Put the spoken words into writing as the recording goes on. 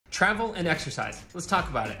Travel and exercise. Let's talk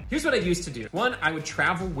about it. Here's what I used to do. One, I would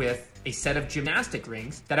travel with a set of gymnastic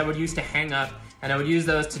rings that I would use to hang up, and I would use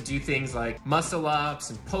those to do things like muscle ups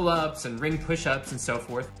and pull-ups and ring push-ups and so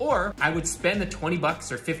forth. Or I would spend the 20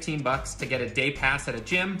 bucks or 15 bucks to get a day pass at a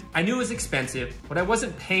gym. I knew it was expensive, but I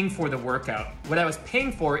wasn't paying for the workout. What I was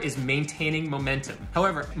paying for is maintaining momentum.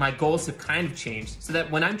 However, my goals have kind of changed so that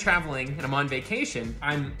when I'm traveling and I'm on vacation,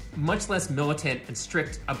 I'm much less militant and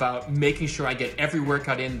strict about making sure I get every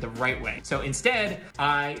workout in the right way. So instead,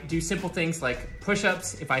 I do simple things like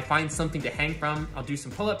push-ups. If I find something to hang from, I'll do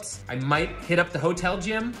some pull-ups. I might hit up the hotel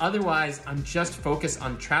gym. Otherwise, I'm just focused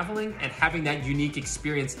on traveling and having that unique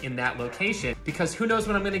experience in that location, because who knows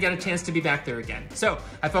when I'm gonna get a chance to be back there again. So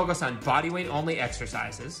I focus on body weight only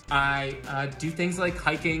exercises. I do things like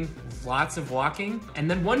hiking, lots of walking, and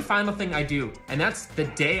then one final thing I do, and that's the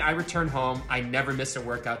day I return home, I never miss a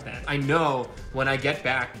workout then. I know when I get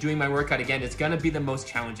back, doing my workout again, it's gonna be the most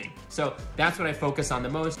challenging. So that's what I focus on the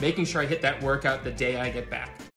most, making sure I hit that workout the day I get back.